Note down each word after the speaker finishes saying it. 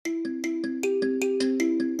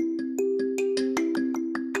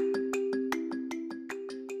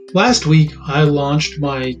Last week, I launched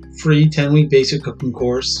my free 10-week basic cooking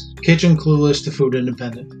course, Kitchen Clueless to Food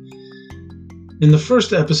Independent. In the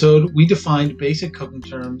first episode, we defined basic cooking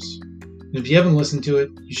terms. And if you haven't listened to it,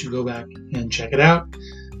 you should go back and check it out.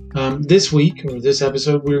 This week, or this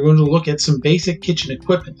episode, we're going to look at some basic kitchen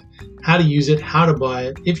equipment, how to use it, how to buy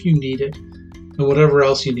it, if you need it, and whatever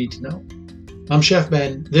else you need to know. I'm Chef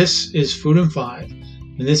Ben. This is Food in 5,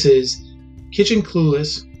 and this is Kitchen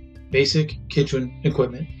Clueless Basic Kitchen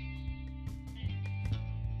Equipment.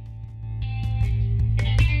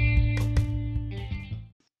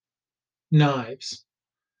 Knives.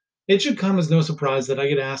 It should come as no surprise that I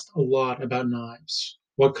get asked a lot about knives.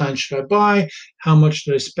 What kind should I buy? How much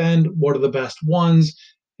should I spend? What are the best ones?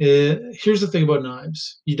 Here's the thing about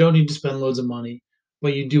knives. You don't need to spend loads of money,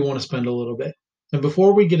 but you do want to spend a little bit. And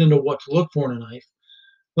before we get into what to look for in a knife,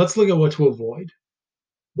 let's look at what to avoid.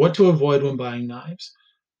 What to avoid when buying knives.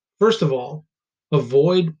 First of all,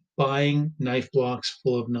 avoid buying knife blocks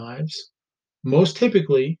full of knives. Most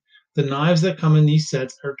typically, the knives that come in these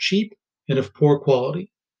sets are cheap and of poor quality.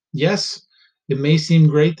 Yes, it may seem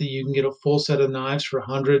great that you can get a full set of knives for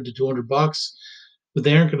 100 to 200 bucks, but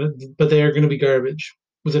they are going to be garbage.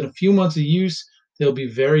 Within a few months of use, they'll be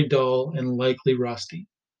very dull and likely rusty.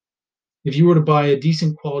 If you were to buy a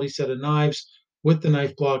decent quality set of knives with the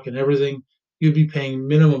knife block and everything, you'd be paying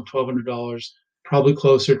minimum $1,200, probably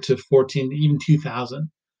closer to 14, even 2,000.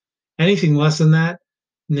 Anything less than that,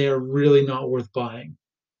 they're really not worth buying.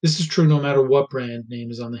 This is true no matter what brand name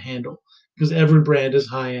is on the handle, because every brand has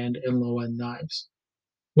high end and low end knives.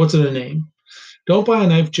 What's in a name? Don't buy a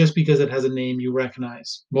knife just because it has a name you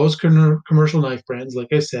recognize. Most commercial knife brands, like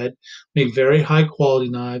I said, make very high quality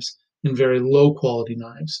knives and very low quality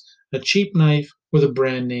knives. A cheap knife with a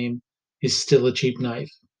brand name is still a cheap knife.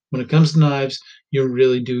 When it comes to knives, you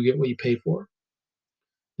really do get what you pay for.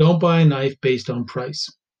 Don't buy a knife based on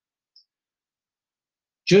price.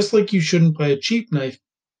 Just like you shouldn't buy a cheap knife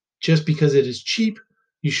just because it is cheap,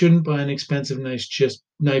 you shouldn't buy an expensive knife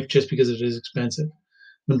just because it is expensive.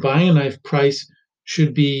 When buying a knife, price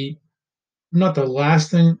should be not the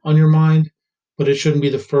last thing on your mind, but it shouldn't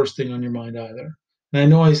be the first thing on your mind either. And I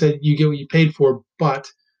know I said you get what you paid for, but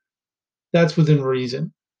that's within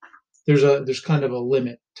reason. There's kind of a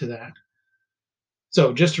limit to that.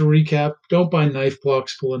 So just to recap, don't buy knife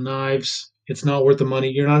blocks full of knives. It's not worth the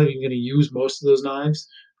money. You're not even going to use most of those knives.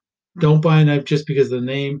 Don't buy a knife just because of the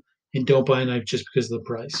name, and don't buy a knife just because of the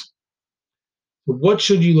price. But what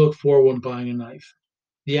should you look for when buying a knife?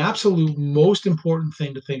 The absolute most important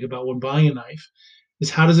thing to think about when buying a knife is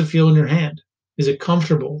how does it feel in your hand? Is it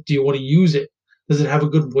comfortable? Do you want to use it? Does it have a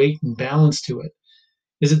good weight and balance to it?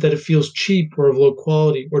 Is it that it feels cheap or of low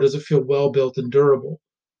quality, or does it feel well built and durable?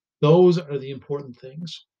 Those are the important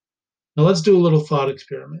things. Now let's do a little thought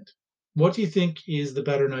experiment. What do you think is the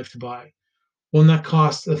better knife to buy? One that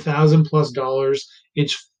costs $1,000+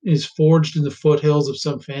 it is forged in the foothills of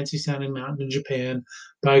some fancy sounding mountain in Japan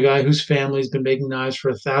by a guy whose family's been making knives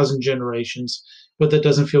for 1,000 generations, but that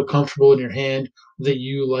doesn't feel comfortable in your hand, that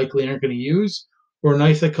you likely aren't going to use, or a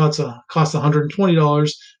knife that costs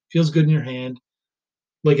 $120, feels good in your hand,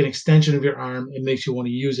 like an extension of your arm, and makes you want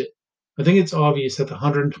to use it. I think it's obvious that the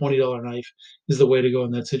 $120 knife is the way to go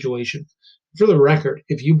in that situation. For the record,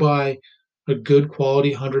 if you buy a good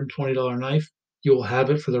quality $120 knife, you will have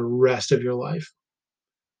it for the rest of your life.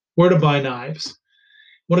 Where to buy knives?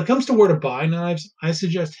 When it comes to where to buy knives, I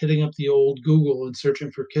suggest hitting up the old Google and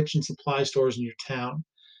searching for kitchen supply stores in your town.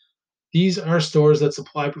 These are stores that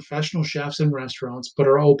supply professional chefs and restaurants but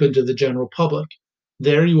are open to the general public.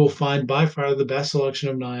 There you will find by far the best selection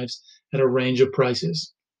of knives at a range of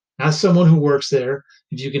prices. Ask someone who works there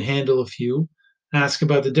if you can handle a few, ask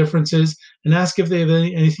about the differences, and ask if they have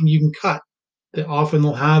anything you can cut. They often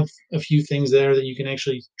will have a few things there that you can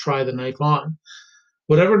actually try the knife on.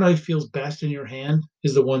 Whatever knife feels best in your hand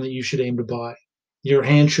is the one that you should aim to buy. Your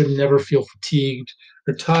hand should never feel fatigued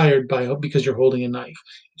or tired because you're holding a knife.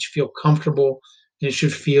 It should feel comfortable and it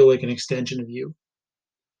should feel like an extension of you.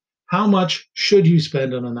 How much should you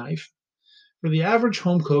spend on a knife? For the average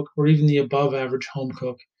home cook or even the above average home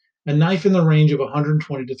cook, a knife in the range of $120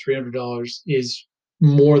 to $300 is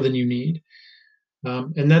more than you need.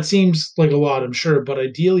 And that seems like a lot, I'm sure, but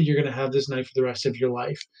ideally you're going to have this knife for the rest of your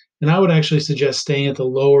life. And I would actually suggest staying at the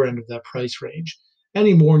lower end of that price range.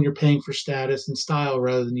 Any more, and you're paying for status and style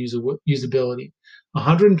rather than usability. A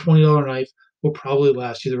 $120 knife will probably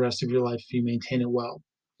last you the rest of your life if you maintain it well.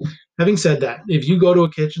 Having said that, if you go to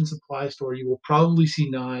a kitchen supply store, you will probably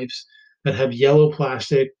see knives that have yellow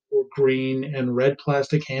plastic or green and red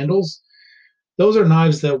plastic handles. Those are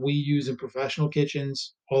knives that we use in professional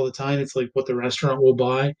kitchens all the time. It's like what the restaurant will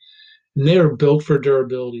buy. and they are built for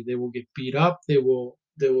durability. They will get beat up. They will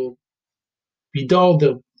be dulled.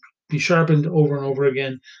 They'll be sharpened over and over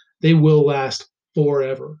again. They will last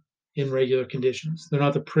forever in regular conditions. They're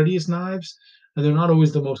not the prettiest knives, and they're not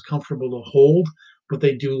always the most comfortable to hold, but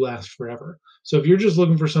they do last forever. So if you're just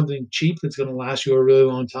looking for something cheap that's going to last you a really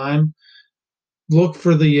long time, look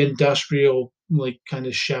for the industrial, like kind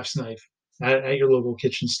of chef's knife at your local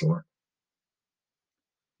kitchen store.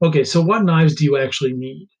 Okay, so what knives do you actually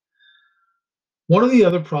need? One of the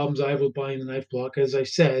other problems I have with buying the knife block, as I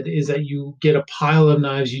said, is that you get a pile of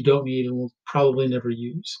knives you don't need and will probably never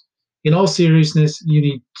use. In all seriousness, you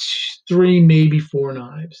need three, maybe four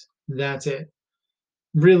knives. That's it.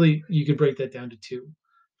 Really, you could break that down to two.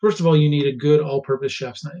 First of all, you need a good all purpose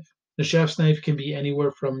chef's knife. The chef's knife can be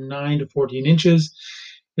anywhere from 9 to 14 inches,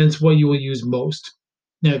 and it's what you will use most.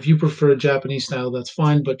 Now, if you prefer a Japanese style, that's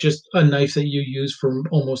fine, but just a knife that you use for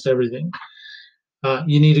almost everything.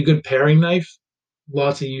 You need a good paring knife.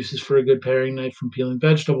 Lots of uses for a good paring knife, from peeling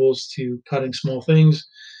vegetables to cutting small things.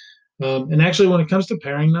 And actually, when it comes to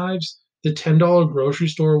paring knives, the $10 grocery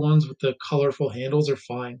store ones with the colorful handles are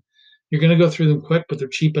fine. You're going to go through them quick, but they're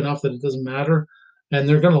cheap enough that it doesn't matter, and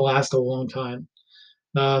they're going to last a long time.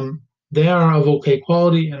 They are of okay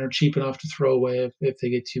quality and are cheap enough to throw away if they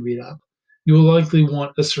get too beat up. You will likely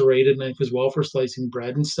want a serrated knife as well for slicing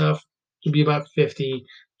bread and stuff. To be about $50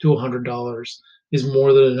 to $100 is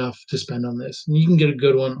more than enough to spend on this. And you can get a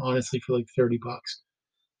good one, honestly, for like $30.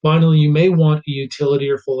 Finally, you may want a utility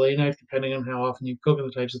or fillet knife, depending on how often you cook and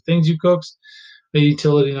the types of things you cook. A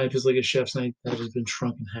utility knife is like a chef's knife that has been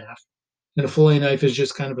shrunk in half. And a fillet knife is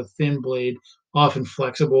just kind of a thin blade, often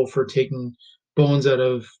flexible for taking bones out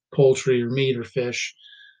of poultry or meat or fish.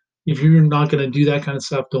 If you're not going to do that kind of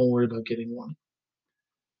stuff, don't worry about getting one.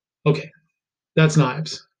 Okay, that's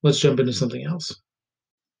knives. Let's jump into something else.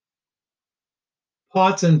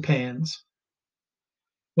 Pots and pans.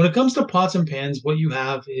 When it comes to pots and pans, what you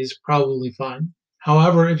have is probably fine.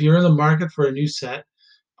 However, if you're in the market for a new set,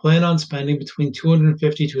 plan on spending between $250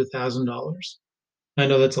 to $1,000. I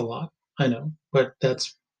know that's a lot. I know, but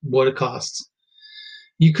that's what it costs.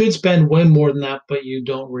 You could spend way more than that, but you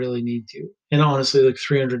don't really need to. And honestly, like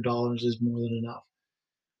 $300 is more than enough.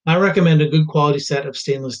 I recommend a good quality set of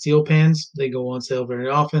stainless steel pans. They go on sale very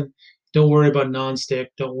often. Don't worry about nonstick.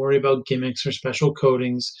 Don't worry about gimmicks or special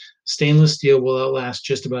coatings. Stainless steel will outlast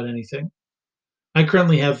just about anything. I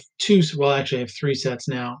currently have two, well, actually, I have three sets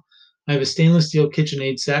now. I have a stainless steel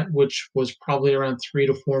KitchenAid set, which was probably around $300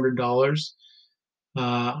 to $400.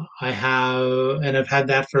 I've had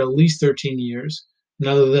that for at least 13 years. And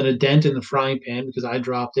other than a dent in the frying pan because I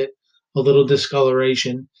dropped it, a little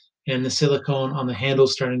discoloration, and the silicone on the handle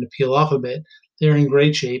starting to peel off a bit, they're in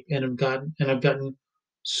great shape, and I've gotten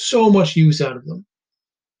so much use out of them.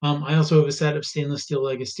 I also have a set of stainless steel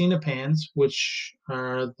Legostina pans, which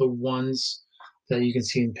are the ones that you can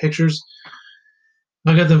see in pictures.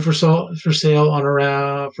 I got them for sale on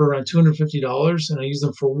around for around $250, and I use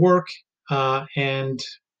them for work. And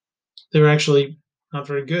they're actually not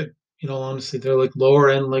very good. In all honesty, they're like lower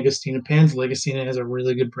end Legostina pans. Legostina has a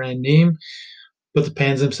really good brand name, but the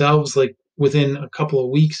pans themselves, like within a couple of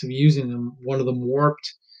weeks of using them, one of them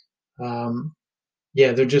warped. Um,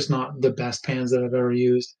 yeah, they're just not the best pans that I've ever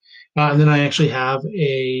used. And then I actually have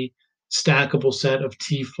a stackable set of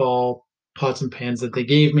Tefal pots and pans that they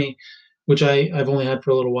gave me, which I've only had for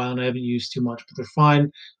a little while and I haven't used too much, but they're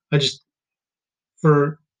fine. I just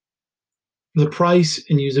for the price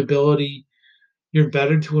and usability, you're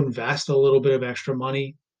better to invest a little bit of extra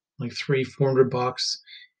money, like 300-400 bucks,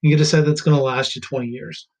 and get a set that's going to last you 20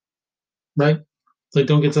 years, right? Like,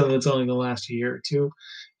 don't get something that's only going to last a year or two.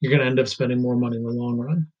 You're going to end up spending more money in the long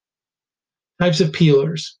run. Types of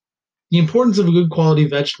peelers. The importance of a good quality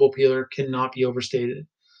vegetable peeler cannot be overstated.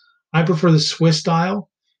 I prefer the Swiss style.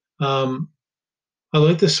 Um, I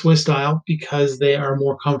like the Swiss style because they are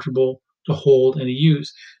more comfortable to hold and to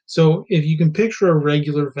use. So if you can picture a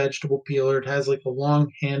regular vegetable peeler, it has like a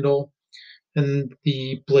long handle and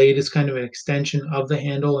the blade is kind of an extension of the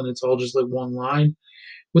handle and it's all just like one line.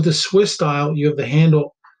 With the Swiss style, you have the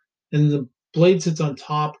handle and the blade sits on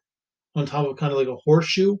top of kind of like a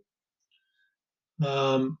horseshoe.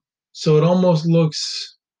 Um, so it almost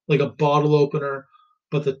looks like a bottle opener,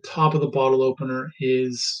 but the top of the bottle opener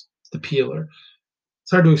is the peeler.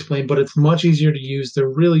 It's hard to explain, but it's much easier to use. They're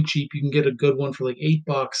really cheap. You can get a good one for like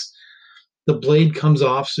 $8. The blade comes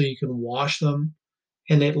off so you can wash them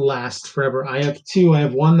and it lasts forever. I have two. I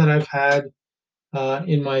have one that I've had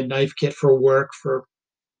in my knife kit for work for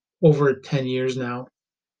over 10 years now.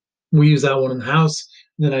 We use that one in the house.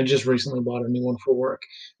 And then I just recently bought a new one for work.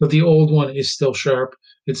 But the old one is still sharp.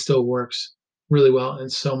 It still works. really well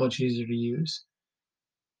and so much easier to use.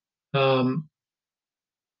 Um,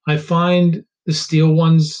 I find the steel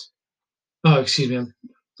ones, oh, excuse me,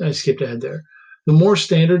 I skipped ahead there. The more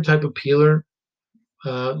standard type of peeler,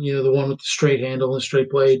 the one with the straight handle and straight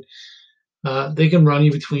blade, they can run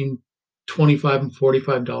you between 25 and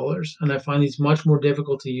 $45. And I find these much more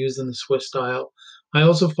difficult to use than the Swiss style. I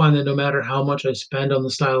also find that no matter how much I spend on the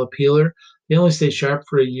style of peeler, they only stay sharp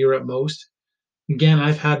for a year at most. Again,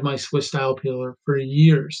 I've had my Swiss style peeler for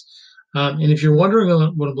years. And if you're wondering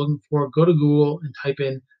what I'm looking for, go to Google and type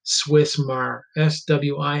in Swiss Mar,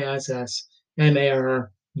 SWISSMAR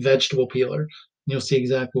vegetable peeler. And you'll see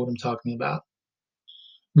exactly what I'm talking about.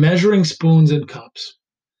 Measuring spoons and cups.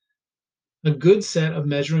 A good set of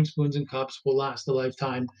measuring spoons and cups will last a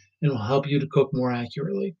lifetime and will help you to cook more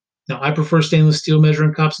accurately. Now, I prefer stainless steel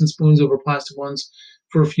measuring cups and spoons over plastic ones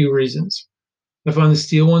for a few reasons. I find the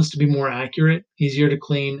steel ones to be more accurate, easier to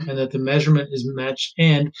clean, and that the measurement is matched.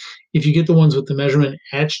 And if you get the ones with the measurement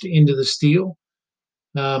etched into the steel,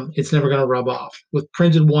 it's never going to rub off. With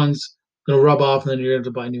printed ones, it'll rub off, and then you're going to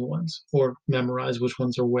have to buy new ones or memorize which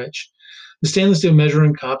ones are which. The stainless steel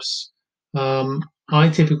measuring cups, I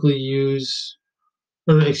typically use,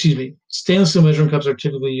 or excuse me, stainless steel measuring cups are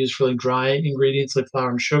typically used for like dry ingredients like flour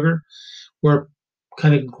and sugar, where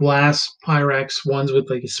kind of glass Pyrex ones with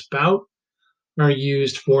like a spout are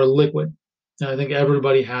used for liquid. And I think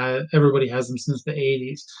everybody has them since the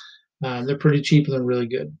 80s. They're pretty cheap and they're really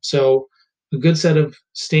good. So a good set of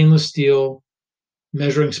stainless steel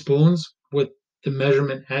measuring spoons with the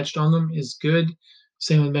measurement etched on them is good.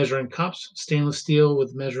 Same with measuring cups, stainless steel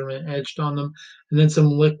with measurement etched on them, and then some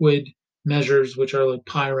liquid measures, which are like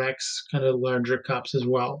Pyrex, kind of larger cups as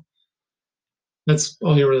well. That's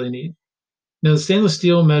all you really need. Now, the stainless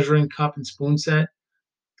steel measuring cup and spoon set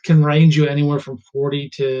can range you anywhere from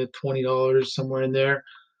 $40 to $20, somewhere in there.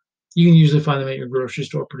 You can usually find them at your grocery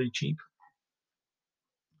store pretty cheap.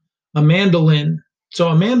 A mandolin. So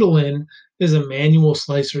a mandolin is a manual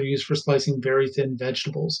slicer used for slicing very thin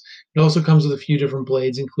vegetables. It also comes with a few different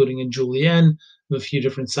blades, including a julienne with a few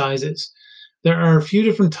different sizes. There are a few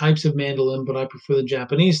different types of mandolin, but I prefer the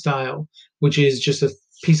Japanese style, which is just a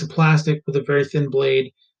piece of plastic with a very thin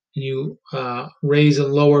blade, and you raise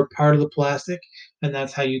and lower part of the plastic, and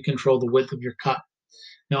that's how you control the width of your cut.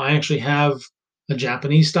 Now, I actually have a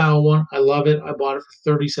Japanese style one. I love it. I bought it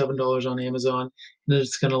for $37 on Amazon, and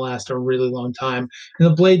it's going to last a really long time. And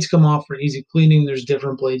the blades come off for easy cleaning. There's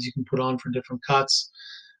different blades you can put on for different cuts.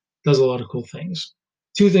 Does a lot of cool things.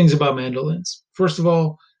 Two things about mandolins. First of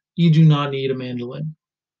all, you do not need a mandolin.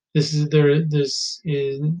 This is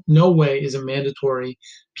no way is a mandatory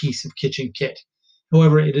piece of kitchen kit.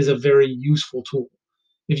 However, it is a very useful tool.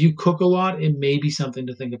 If you cook a lot, it may be something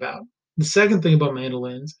to think about. The second thing about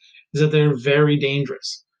mandolins is that they're very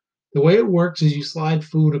dangerous. The way it works is you slide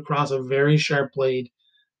food across a very sharp blade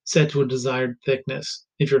set to a desired thickness.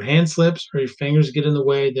 If your hand slips or your fingers get in the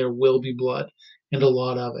way, there will be blood and a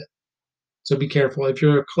lot of it. So be careful. If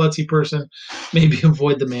you're a klutzy person, maybe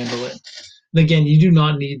avoid the mandolin. And again, you do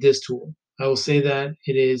not need this tool. I will say that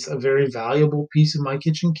it is a very valuable piece of my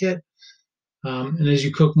kitchen kit. And as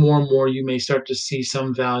you cook more and more, you may start to see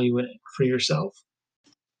some value in it for yourself.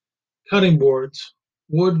 Cutting boards,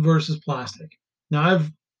 wood versus plastic. Now,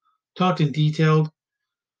 I've talked in detail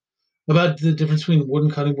about the difference between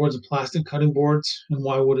wooden cutting boards and plastic cutting boards and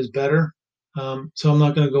why wood is better. So I'm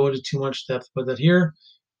not going to go into too much depth about that here.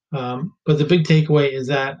 But the big takeaway is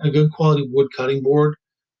that a good quality wood cutting board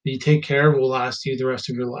that you take care of will last you the rest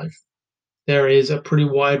of your life. There is a pretty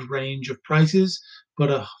wide range of prices, but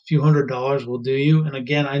a few $100s will do you. And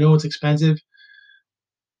again, I know it's expensive,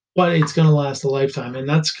 but it's going to last a lifetime. And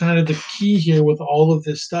that's kind of the key here with all of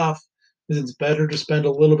this stuff is it's better to spend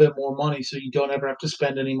a little bit more money so you don't ever have to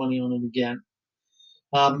spend any money on it again.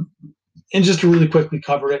 Um, and just to really quickly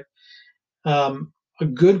cover it, a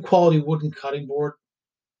good quality wooden cutting board,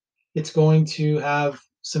 it's going to have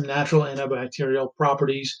some natural antibacterial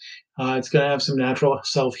properties. It's going to have some natural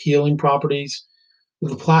self-healing properties.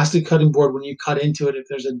 With a plastic cutting board, when you cut into it, if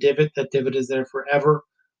there's a divot, that divot is there forever.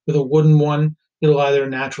 With a wooden one, it'll either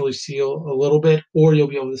naturally seal a little bit or you'll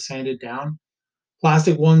be able to sand it down.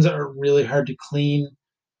 Plastic ones are really hard to clean.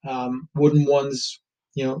 Wooden ones,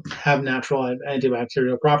 have natural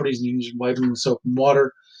antibacterial properties, and you can just wipe them with soap and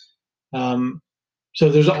water. So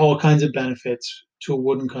there's all kinds of benefits to a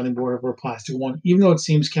wooden cutting board over a plastic one, even though it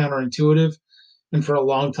seems counterintuitive. And for a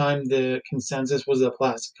long time, the consensus was that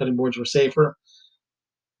plastic cutting boards were safer.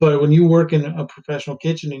 But when you work in a professional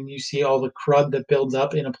kitchen and you see all the crud that builds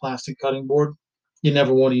up in a plastic cutting board, you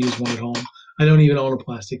never want to use one at home. I don't even own a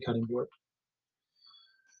plastic cutting board.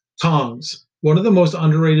 Tongs. One of the most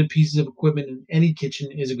underrated pieces of equipment in any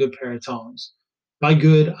kitchen is a good pair of tongs. By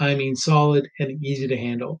good, I mean solid and easy to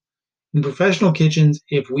handle. In professional kitchens,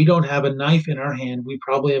 if we don't have a knife in our hand, we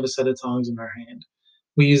probably have a set of tongs in our hand.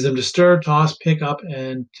 We use them to stir, toss, pick up,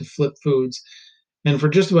 and to flip foods, and for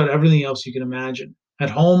just about everything else you can imagine. At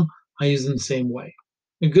home, I use them the same way.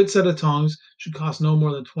 A good set of tongs should cost no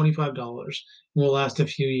more than $25 and will last a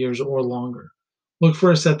few years or longer. Look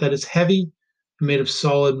for a set that is heavy and made of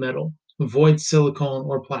solid metal. Avoid silicone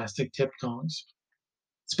or plastic tip tongs.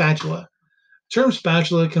 Spatula. The term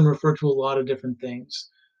spatula can refer to a lot of different things.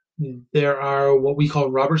 There are what we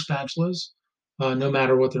call rubber spatulas, no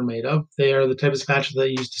matter what they're made of. They are the type of spatula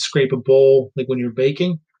that you use to scrape a bowl, like when you're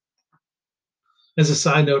baking. As a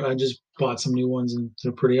side note, I just bought some new ones and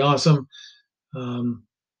they're pretty awesome.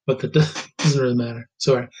 But that doesn't really matter.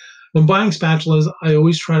 Sorry. When buying spatulas, I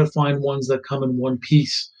always try to find ones that come in one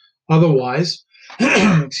piece. Otherwise,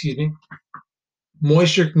 excuse me,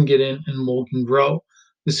 moisture can get in and mold can grow.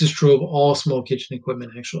 This is true of all small kitchen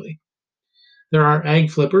equipment, actually. There are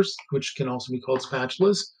egg flippers, which can also be called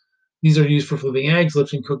spatulas. These are used for flipping eggs,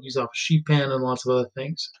 lifting cookies off a sheet pan, and lots of other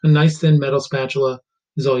things. A nice thin metal spatula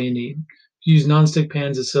is all you need. If you use nonstick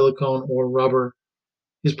pans, a silicone or rubber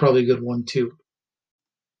is probably a good one too.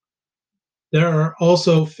 There are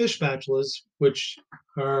also fish spatulas, which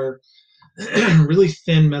are really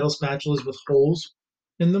thin metal spatulas with holes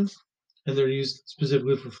in them, and they're used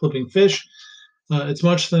specifically for flipping fish. It's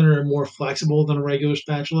much thinner and more flexible than a regular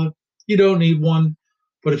spatula. You don't need one,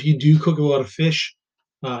 but if you do cook a lot of fish,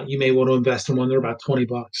 you may want to invest in one. They're about $20.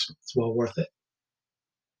 It's well worth it.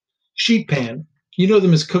 Sheet pan. You know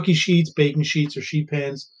them as cookie sheets, baking sheets, or sheet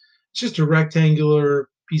pans. It's just a rectangular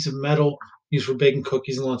piece of metal used for baking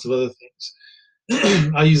cookies and lots of other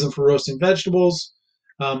things. I use them for roasting vegetables,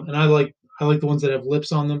 and I like the ones that have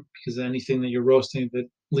lips on them because anything that you're roasting that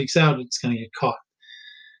leaks out, it's going to get caught.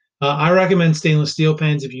 I recommend stainless steel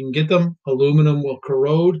pans if you can get them. Aluminum will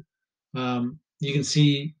corrode. You can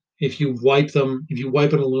see if you wipe them, if you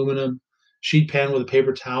wipe an aluminum sheet pan with a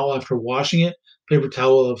paper towel after washing it, paper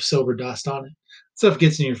towel will have silver dust on it. Stuff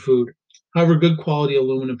gets in your food. However, good quality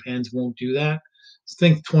aluminum pans won't do that. So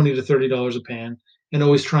think $20 to $30 a pan, and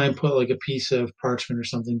always try and put like a piece of parchment or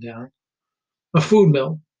something down. A food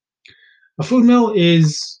mill. A food mill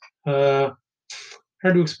is hard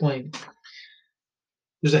to explain.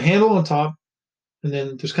 There's a handle on top, and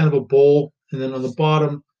then there's kind of a bowl, and then on the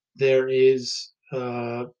bottom there is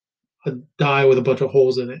a die with a bunch of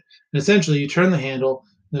holes in it. And essentially, you turn the handle,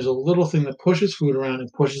 and there's a little thing that pushes food around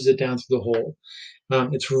and pushes it down through the hole.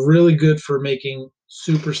 It's really good for making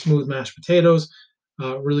super smooth mashed potatoes,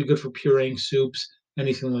 really good for pureeing soups,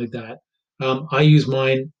 anything like that. I use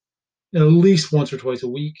mine at least once or twice a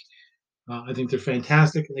week. I think they're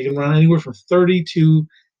fantastic. They can run anywhere from 32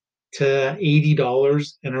 to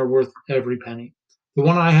 $80 and are worth every penny. The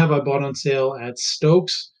one I have, I bought on sale at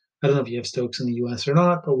Stokes. I don't know if you have Stokes in the US or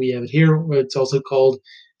not, but we have it here. It's also called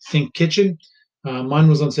Think Kitchen. Mine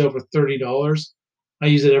was on sale for $30. I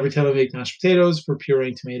use it every time I make mashed potatoes for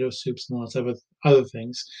pureeing tomato soups and lots of other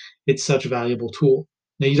things. It's such a valuable tool.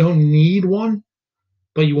 Now, you don't need one,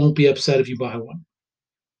 but you won't be upset if you buy one.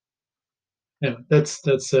 Anyway,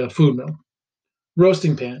 that's a food mill.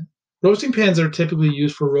 Roasting pan. Roasting pans are typically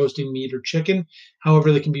used for roasting meat or chicken.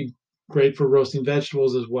 However, they can be great for roasting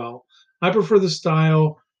vegetables as well. I prefer the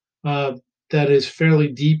style uh, that is fairly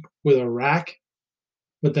deep with a rack,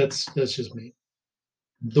 but that's just me.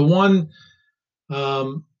 The one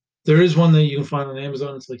um, there is one that you can find on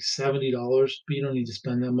Amazon. It's like $70, but you don't need to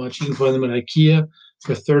spend that much. You can find them at IKEA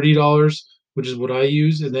for $30, which is what I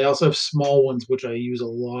use, and they also have small ones which I use a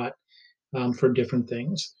lot for different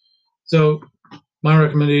things. So my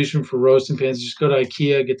recommendation for roasting pans is just go to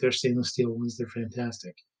IKEA, get their stainless steel ones. They're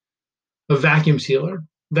fantastic. A vacuum sealer.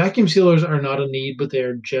 Vacuum sealers are not a need, but they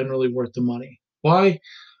are generally worth the money. Why?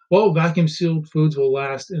 Well, vacuum sealed foods will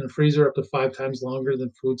last in a freezer up to 5 times longer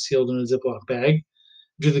than food sealed in a Ziploc bag.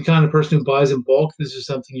 If you're the kind of person who buys in bulk, this is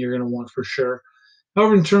something you're going to want for sure.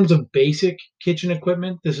 However, in terms of basic kitchen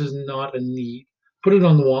equipment, this is not a need. Put it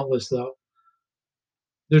on the want list, though.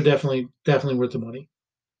 They're definitely worth the money.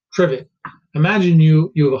 Trivet. Imagine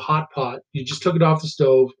you have a hot pot. You just took it off the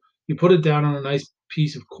stove. You put it down on a nice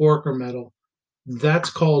piece of cork or metal. That's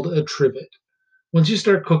called a trivet. Once you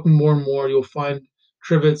start cooking more and more, you'll find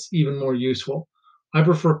trivets even more useful. I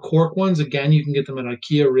prefer cork ones. Again, you can get them at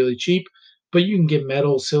IKEA really cheap, but you can get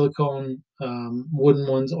metal, silicone, wooden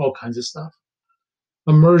ones, all kinds of stuff.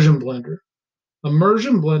 Immersion blender.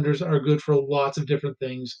 Immersion blenders are good for lots of different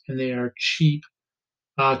things, and they are cheap,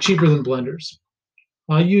 cheaper than blenders.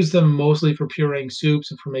 I use them mostly for pureeing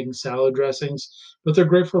soups and for making salad dressings, but they're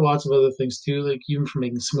great for lots of other things too, like even for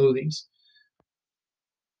making smoothies.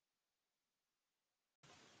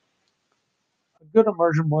 A good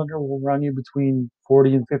immersion blender will run you between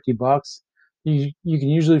 40 and $50. You can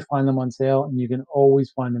usually find them on sale, and you can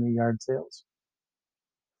always find them at yard sales.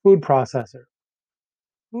 Food processor.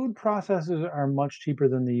 Food processors are much cheaper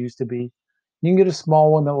than they used to be. You can get a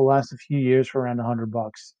small one that will last a few years for around $100.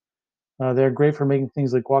 They're great for making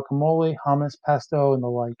things like guacamole, hummus, pesto, and the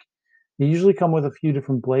like. They usually come with a few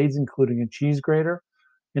different blades, including a cheese grater.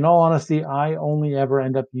 In all honesty, I only ever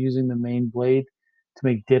end up using the main blade to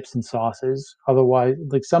make dips and sauces. Otherwise,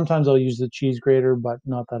 like sometimes I'll use the cheese grater, but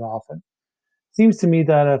not that often. Seems to me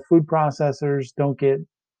that food processors don't get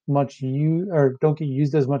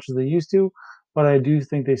used as much as they used to, but I do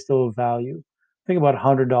think they still have value. I think about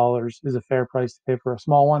 $100 is a fair price to pay for a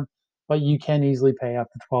small one, but you can easily pay up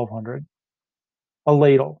to 1200. A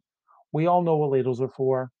ladle. We all know what ladles are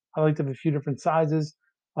for. I like to have a few different sizes,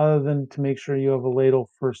 other than to make sure you have a ladle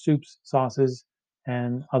for soups, sauces,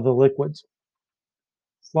 and other liquids.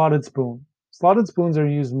 Slotted spoon. Slotted spoons are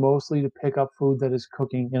used mostly to pick up food that is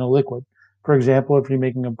cooking in a liquid. For example, if you're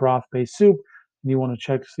making a broth-based soup and you want to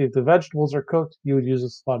check to see if the vegetables are cooked, you would use a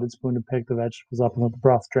slotted spoon to pick the vegetables up and let the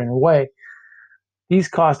broth drain away. These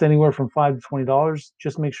cost anywhere from $5 to $20.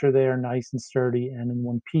 Just make sure they are nice and sturdy and in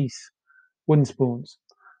one piece. Wooden spoons.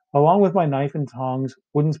 Along with my knife and tongs,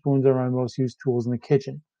 wooden spoons are my most used tools in the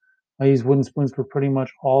kitchen. I use wooden spoons for pretty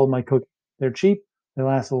much all of my cooking. They're cheap, they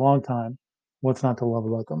last a long time. What's not to love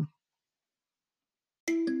about them?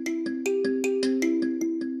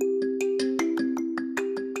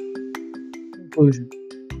 Conclusion.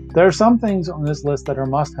 There are some things on this list that are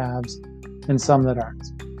must haves and some that aren't.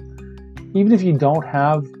 Even if you don't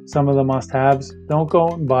have some of the must haves, don't go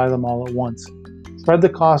out and buy them all at once. Spread the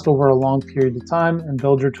cost over a long period of time and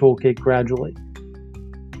build your toolkit gradually.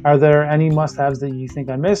 Are there any must haves that you think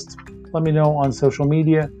I missed? Let me know on social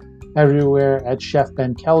media, everywhere at Chef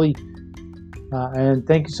Ben Kelly. And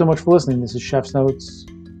thank you so much for listening. This is Chef's Notes.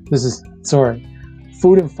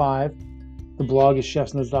 Food and Five. The blog is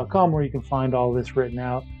chefsnotes.com where you can find all this written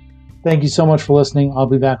out. Thank you so much for listening. I'll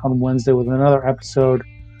be back on Wednesday with another episode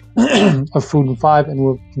of Food and Five, and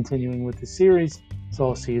we're continuing with the series. So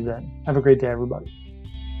I'll see you then. Have a great day,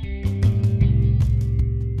 everybody.